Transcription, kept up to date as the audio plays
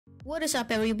What is up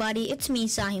everybody, it's me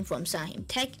Sahim from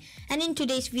SahimTech, and in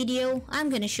today's video I'm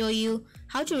gonna show you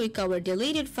how to recover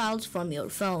deleted files from your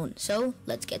phone. So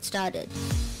let's get started.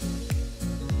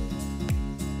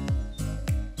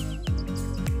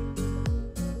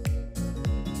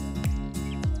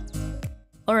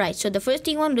 Alright, so the first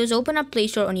thing you want to do is open up Play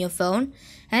Store on your phone,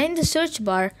 and in the search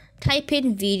bar type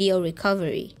in video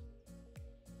recovery.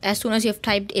 As soon as you've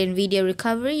typed in video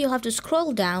recovery, you'll have to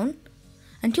scroll down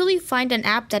until you find an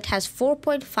app that has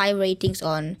 4.5 ratings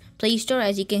on Play Store.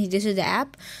 As you can see, this is the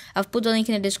app. I've put the link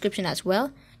in the description as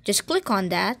well. Just click on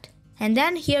that, and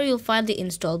then here you'll find the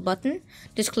install button.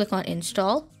 Just click on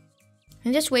install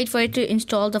and just wait for it to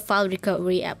install the file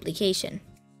recovery application.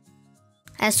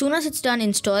 As soon as it's done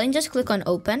installing, just click on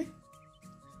open,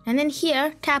 and then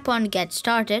here tap on get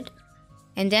started,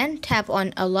 and then tap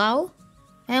on allow,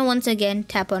 and once again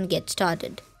tap on get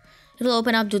started. It will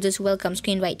open up to this welcome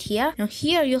screen right here. Now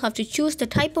here you'll have to choose the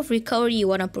type of recovery you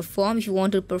want to perform. If you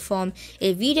want to perform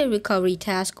a video recovery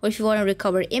task, or if you want to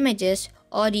recover images,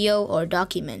 audio, or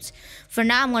documents. For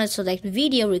now I'm going to select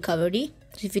video recovery.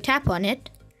 So if you tap on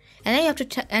it, and then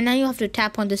you have to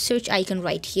tap on the search icon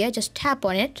right here. Just tap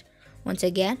on it once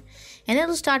again, and it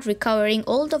will start recovering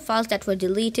all the files that were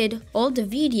deleted, all the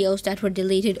videos that were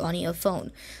deleted on your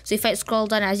phone. So if I scroll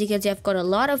down, as you can see, I've got a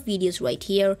lot of videos right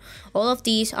here. All of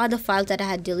these are the files that I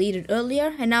had deleted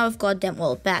earlier, and now I've got them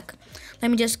all back.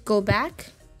 Let me just go back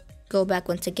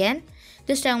once again.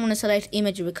 This time I'm going to select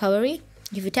image recovery.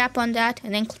 If you tap on that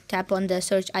and then tap on the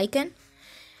search icon,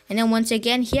 and then once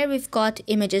again here we've got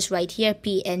images right here,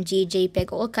 PNG,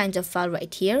 JPEG, all kinds of files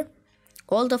right here.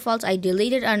 All the files I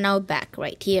deleted are now back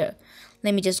right here.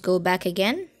 Let me just go back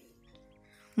again.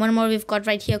 One more we've got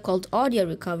right here called audio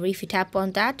recovery. If you tap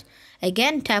on that,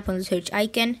 again tap on the search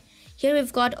icon. Here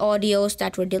we've got audios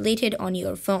that were deleted on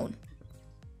your phone.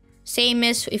 Same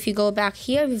as if you go back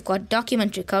here, we've got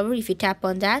document recovery. If you tap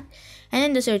on that and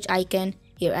then the search icon,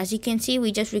 here as you can see,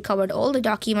 we just recovered all the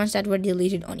documents that were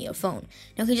deleted on your phone.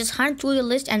 Now you can just hunt through the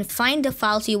list and find the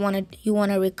files you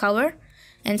wanna recover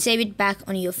and save it back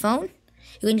on your phone.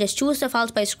 You can just choose the files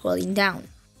by scrolling down.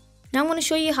 Now I'm going to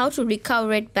show you how to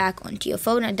recover it back onto your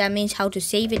phone, and that means how to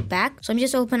save it back. So I'm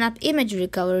just open up image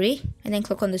recovery and then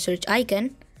click on the search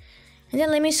icon, and then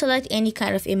let me select any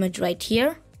kind of image right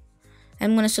here.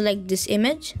 I'm going to select this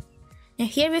image. Now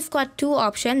here we've got two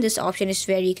options. This option is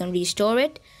where you can restore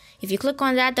it. If you click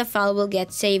on that, the file will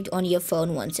get saved on your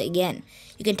phone once again.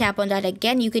 You can tap on that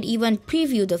again. You could even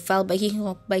preview the file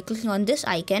by clicking on this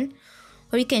icon,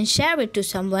 or you can share it to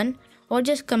someone, or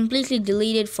just completely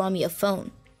delete it from your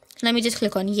phone. So let me just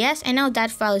click on yes, and now that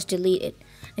file is deleted.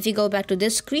 If you go back to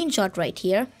this screenshot right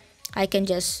here, I can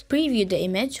just preview the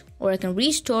image, or I can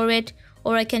restore it,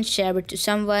 or I can share it to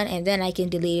someone, and then I can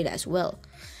delete it as well.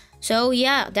 So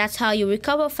yeah, that's how you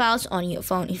recover files on your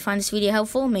phone. If you find this video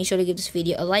helpful, make sure to give this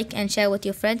video a like and share with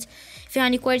your friends. If you have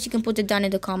any questions, you can put it down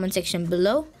in the comment section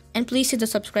below. And please hit the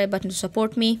subscribe button to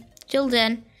support me. Till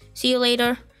then, see you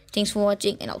later. Thanks for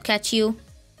watching, and I'll catch you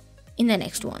in the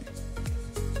next one.